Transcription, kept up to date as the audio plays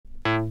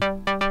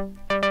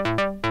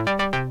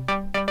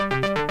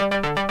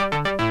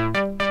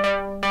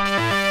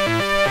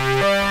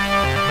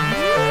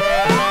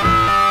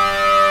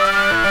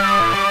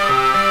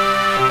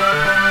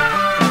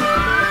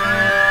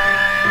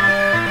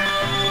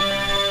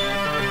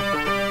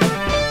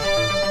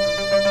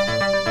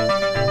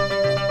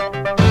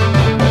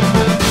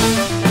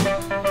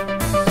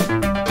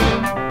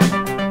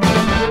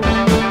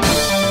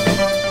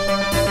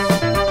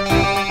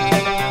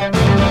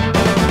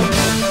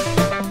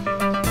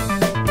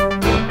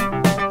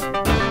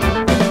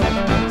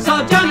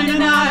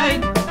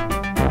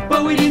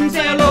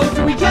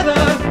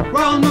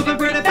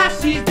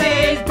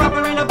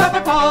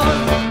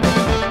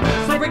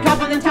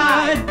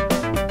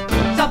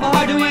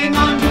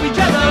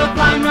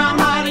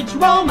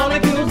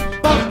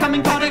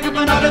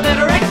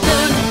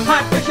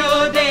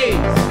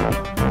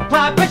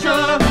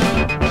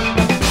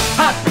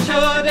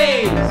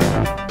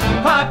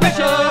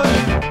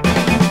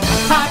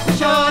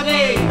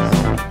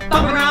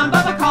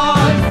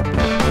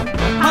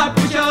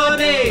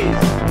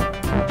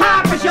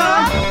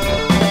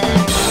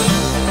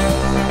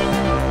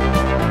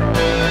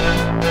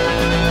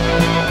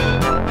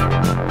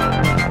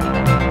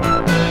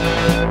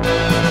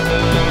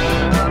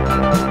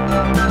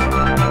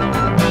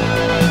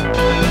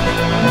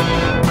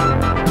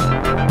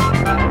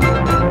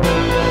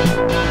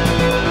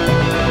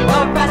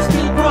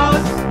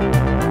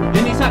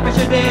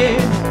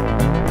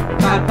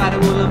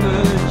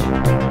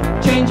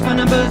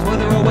numbers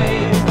wither away.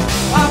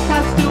 Our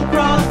paths still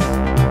cross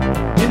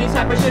in these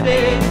high pressure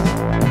days.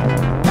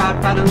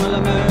 Proud pattern will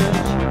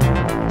emerge.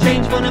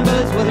 Changeful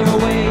numbers wither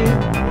away.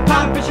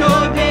 High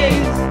pressure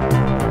days,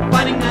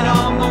 finding that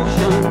our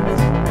motions,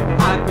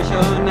 high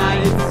pressure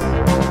nights,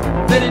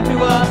 fit into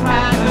a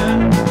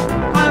pattern.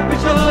 High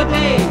pressure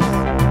days,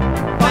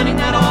 finding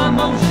that our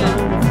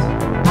motions,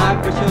 high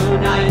pressure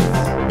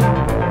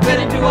nights, fit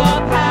into a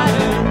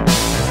pattern.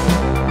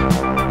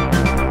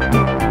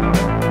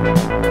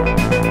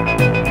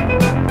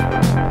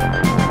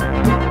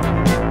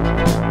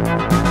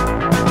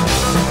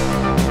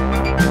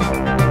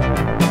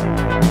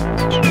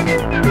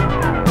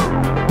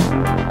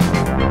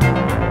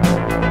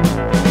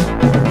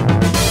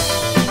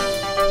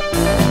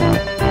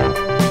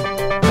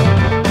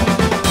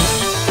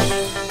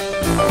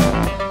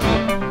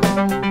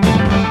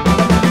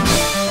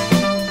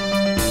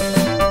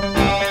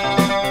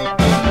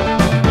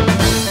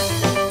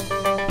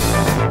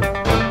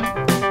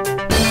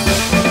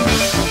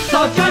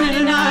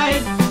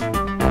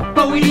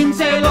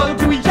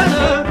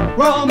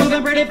 We're all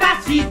moving pretty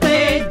fast these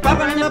days,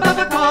 bubbling above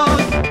the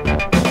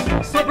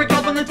cause. Slippery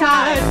cup on the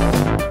tide,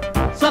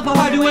 suffer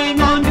hard to hang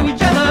on to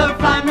each other,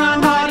 flying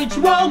round hard, each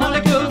wall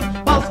molecules,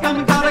 balls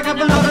coming caught up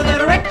in other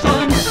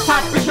direction.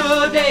 High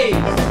pressure days,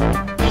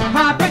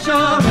 high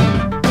pressure,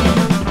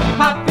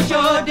 high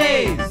pressure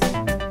days,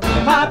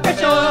 high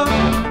pressure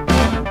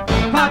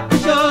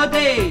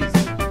days,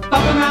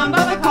 bubbling round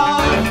above the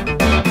cause.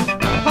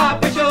 High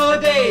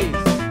pressure days,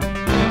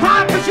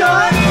 high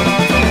pressure.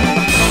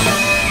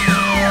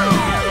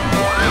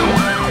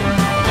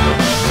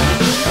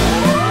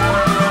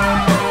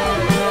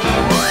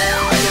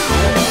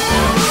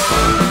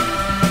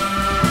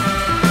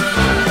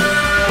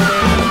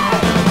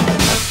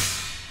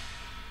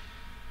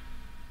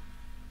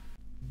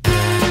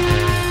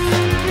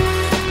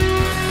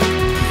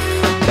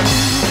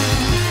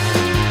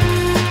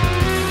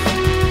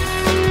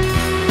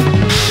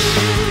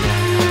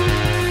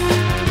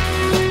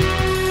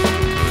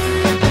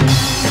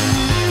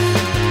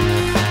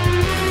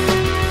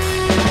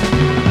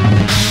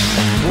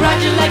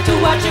 To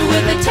watch her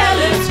with a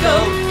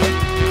telescope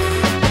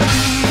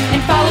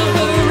and follow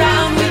her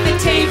around with a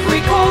tape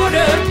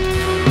recorder.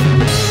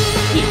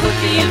 He put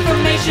the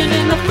information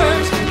in the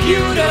firm's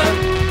computer.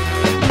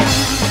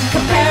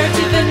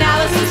 Comparative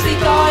analysis, he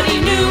thought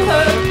he knew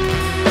her.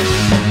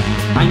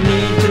 I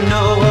need to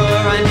know her,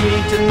 I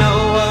need to know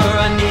her,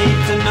 I need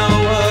to know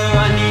her,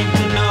 I need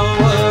to know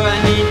her, I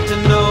need to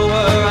know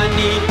her, I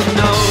need to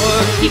know her.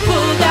 He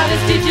pulled out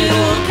his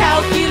digital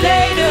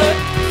calculator,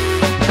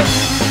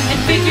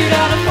 figured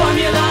out a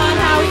formula on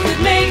how he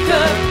could make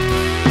her.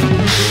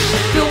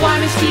 Bill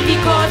Wyman's TV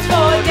calls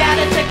for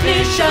data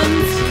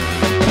technicians,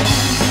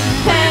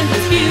 planned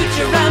his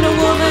future around a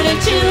woman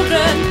and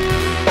children.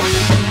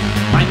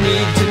 I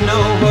need to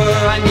know her,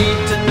 I need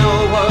to know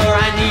her,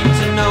 I need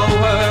to know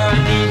her, I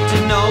need to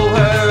know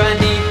her, I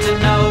need to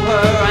know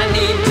her, I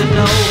need to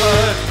know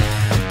her.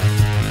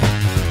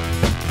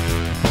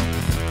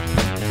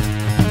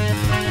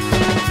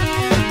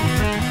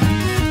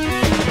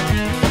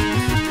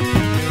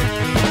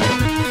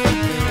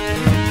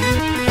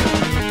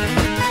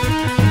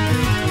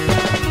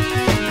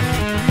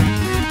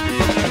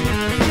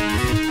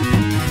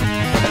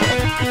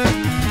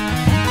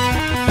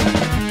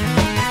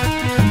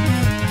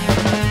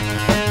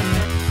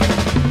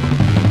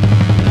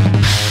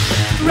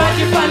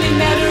 Finally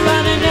met her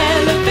on an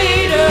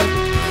elevator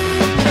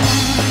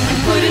and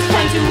put his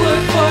time to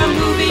work for a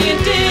movie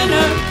and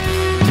dinner.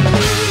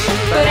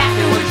 But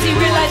afterwards he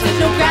realized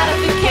there's no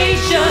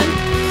gratification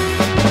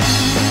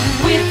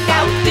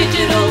without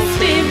digital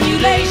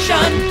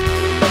stimulation.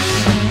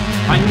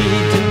 I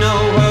need to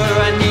know her,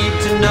 I need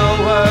to know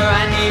her,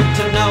 I need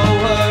to know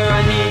her,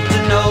 I need to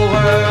know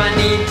her, I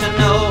need to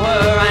know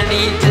her, I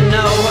need to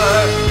know her.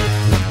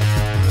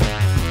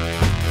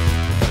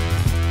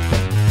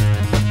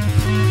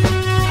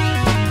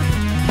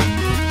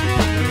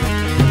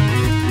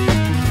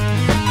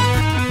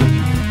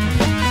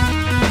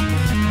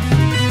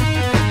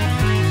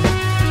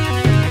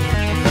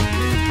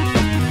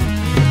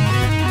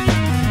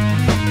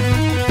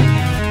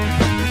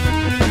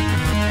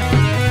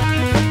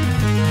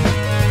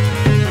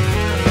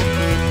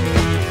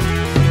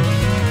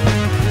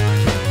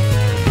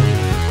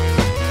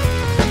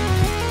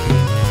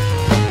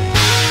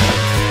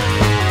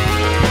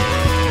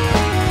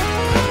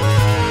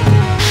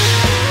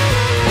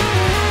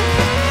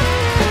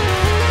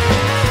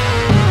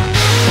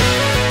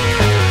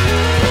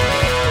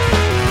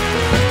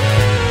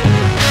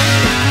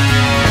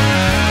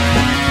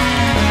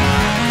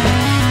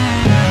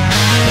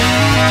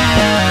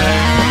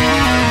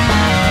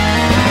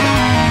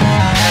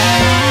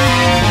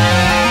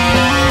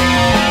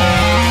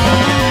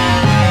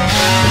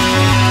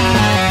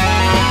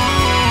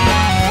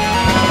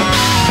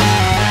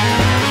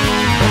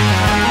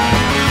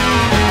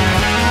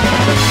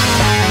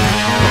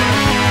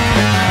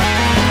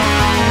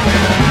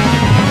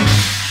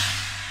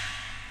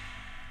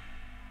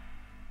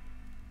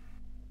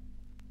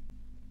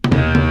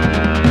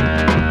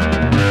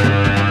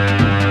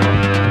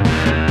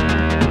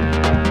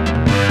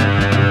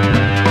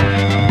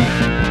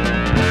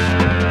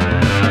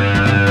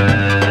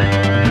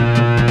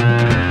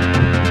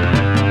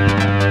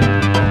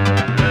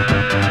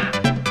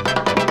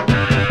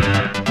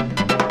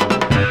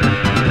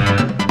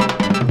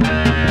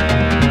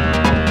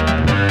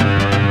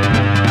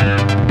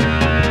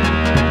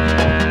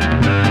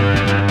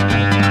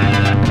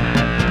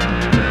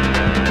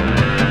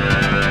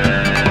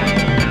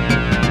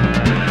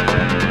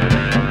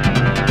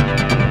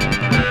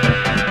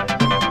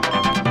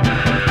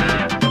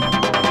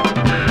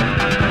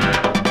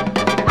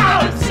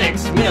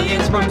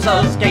 sperm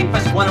cells came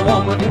first. Want a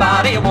warm moving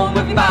body, a warm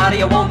moving body,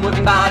 a warm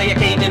moving body. I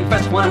came in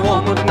first. Want a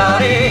warm moving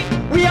body.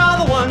 We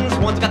are the ones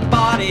who once got the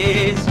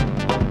bodies.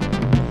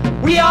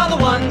 We are the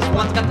ones who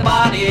once got the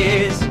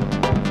bodies.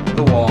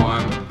 The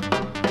warm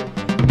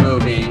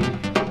moving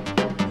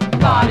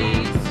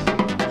bodies.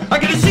 I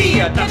get to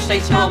see a touch, stay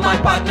small, my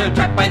partner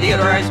trapped by the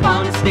uterine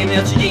spawn.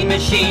 Stimulation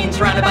machine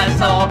surrounded by a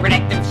small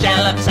protective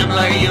shell of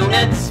similar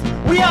units.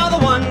 We are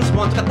the ones who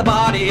once got the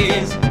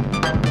bodies.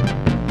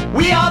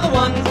 We are the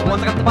ones who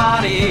once got the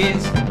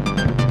bodies.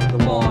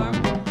 The warm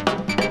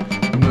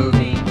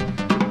moving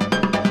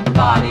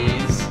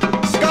bodies.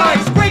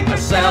 Skyscraper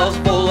cells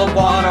full of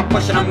water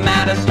pushing a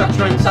matter,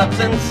 structure and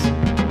substance.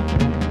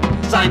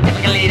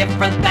 Scientifically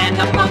different than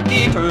a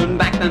monkey. Turn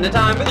back then the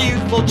time with a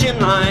youthful chin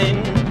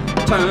line.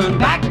 Turn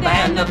back the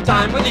hand of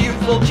time with a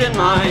youthful chin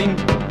line.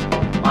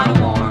 On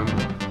a warm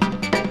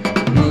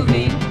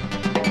moving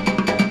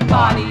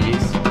bodies.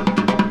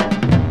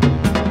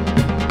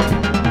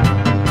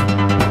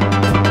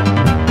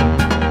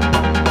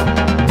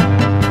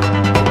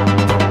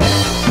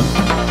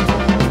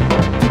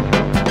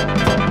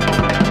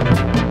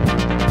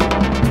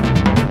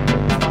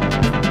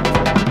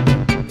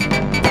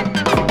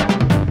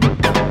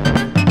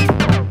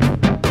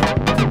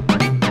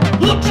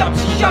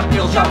 Sharp,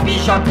 feel sharp, be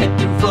sharp, hit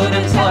to foot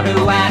and slow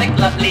to attic.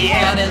 Lovely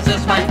hair, there's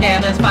this fine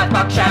hair, there's spot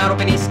box shout,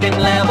 open skin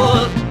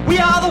level. We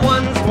are the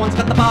ones who once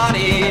got the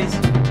bodies.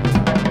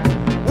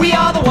 We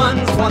are the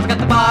ones who once got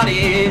the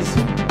bodies.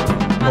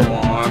 The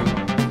warm,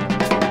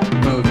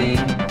 moving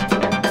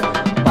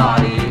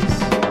bodies.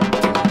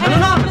 An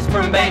enormous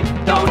sperm bank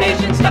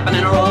donation, stepping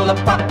in a roll of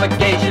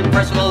propagation.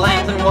 Versatile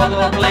lands and wall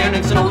of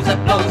larynx, a nose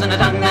that blows and a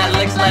tongue that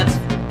licks. Let's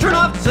turn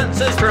off the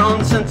senses, turn on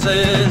the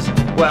senses.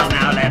 Well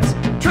now let's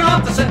turn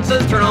off the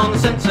senses, turn on the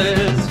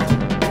senses.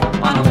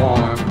 On a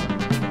warm,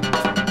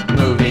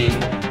 moving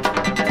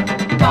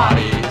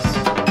bodies.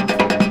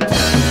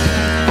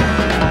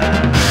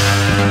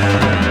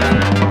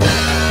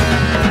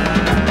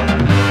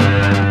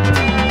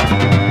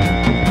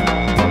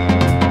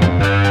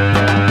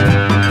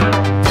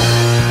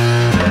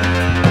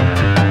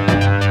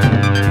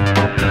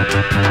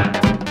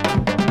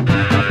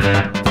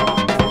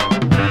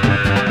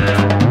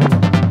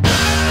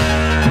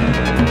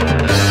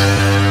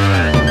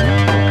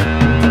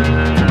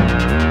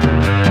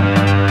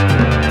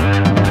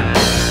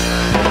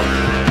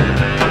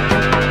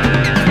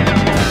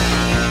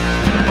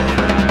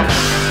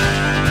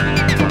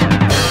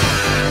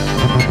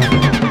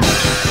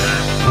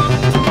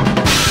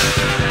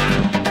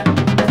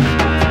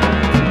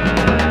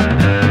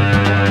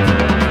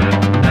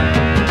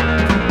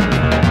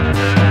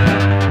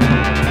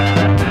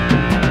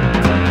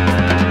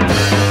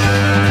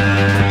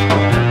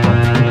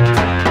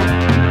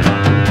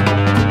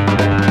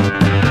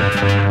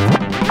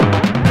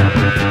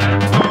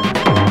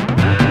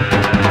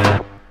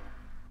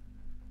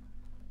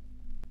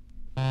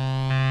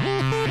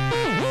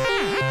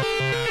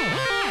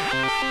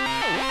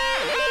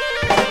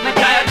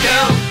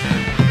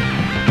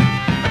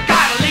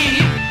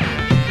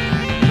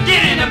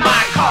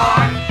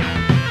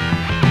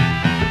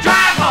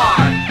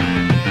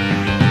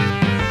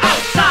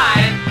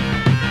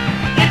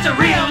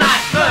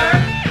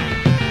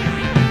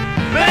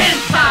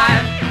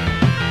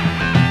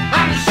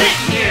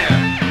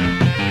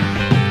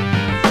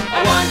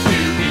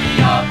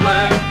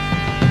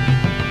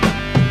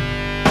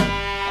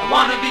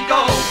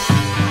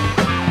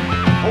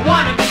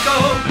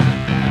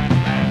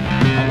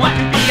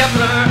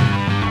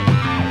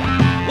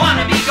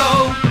 Wanna be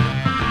gold,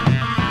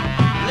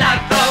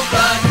 like the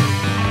blood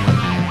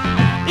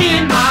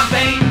in my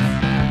veins.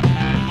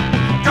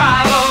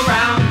 Drive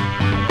around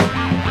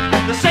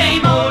the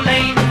same old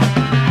lane,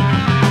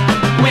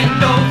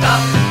 windows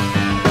up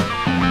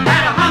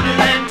at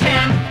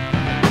 110.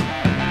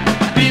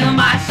 Feel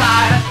my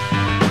side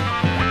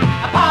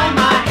upon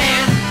my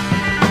hand.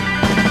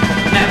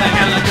 Never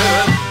held a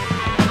girl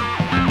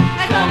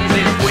as long as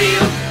it's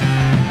wheels.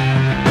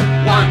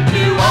 1, 2,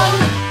 0.